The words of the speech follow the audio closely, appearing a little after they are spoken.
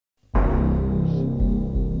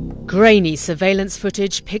Grainy surveillance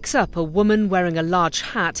footage picks up a woman wearing a large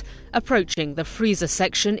hat approaching the freezer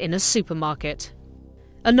section in a supermarket.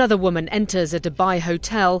 Another woman enters a Dubai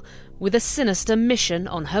hotel with a sinister mission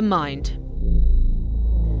on her mind.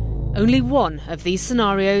 Only one of these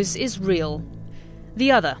scenarios is real.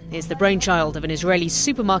 The other is the brainchild of an Israeli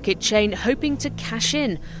supermarket chain hoping to cash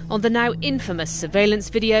in on the now infamous surveillance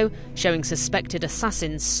video showing suspected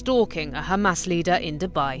assassins stalking a Hamas leader in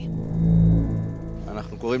Dubai.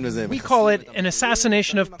 We call it an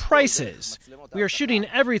assassination of prices. We are shooting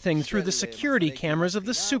everything through the security cameras of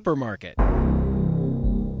the supermarket.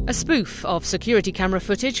 A spoof of security camera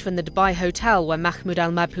footage from the Dubai hotel where Mahmoud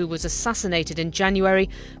al-Mabhouh was assassinated in January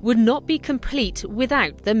would not be complete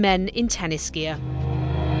without the men in tennis gear.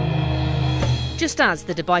 Just as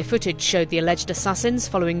the Dubai footage showed the alleged assassins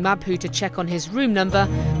following Mabhouh to check on his room number,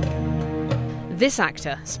 this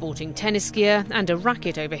actor, sporting tennis gear and a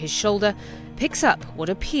racket over his shoulder, picks up what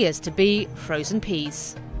appears to be frozen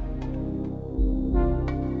peas.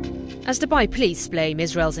 As Dubai police blame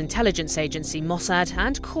Israel's intelligence agency Mossad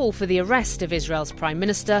and call for the arrest of Israel's Prime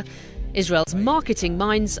Minister, Israel's marketing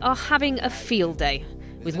minds are having a field day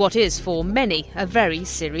with what is for many a very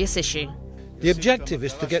serious issue. The objective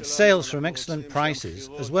is to get sales from excellent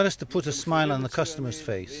prices, as well as to put a smile on the customer's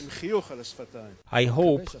face. I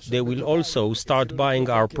hope they will also start buying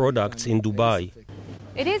our products in Dubai.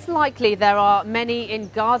 It is likely there are many in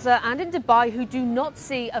Gaza and in Dubai who do not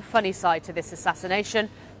see a funny side to this assassination.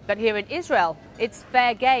 But here in Israel, it's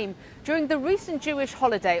fair game. During the recent Jewish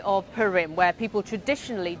holiday of Purim, where people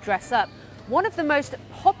traditionally dress up, one of the most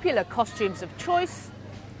popular costumes of choice,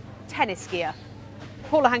 tennis gear.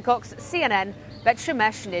 Paula Hancock's CNN, Bet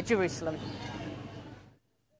Shemesh near Jerusalem.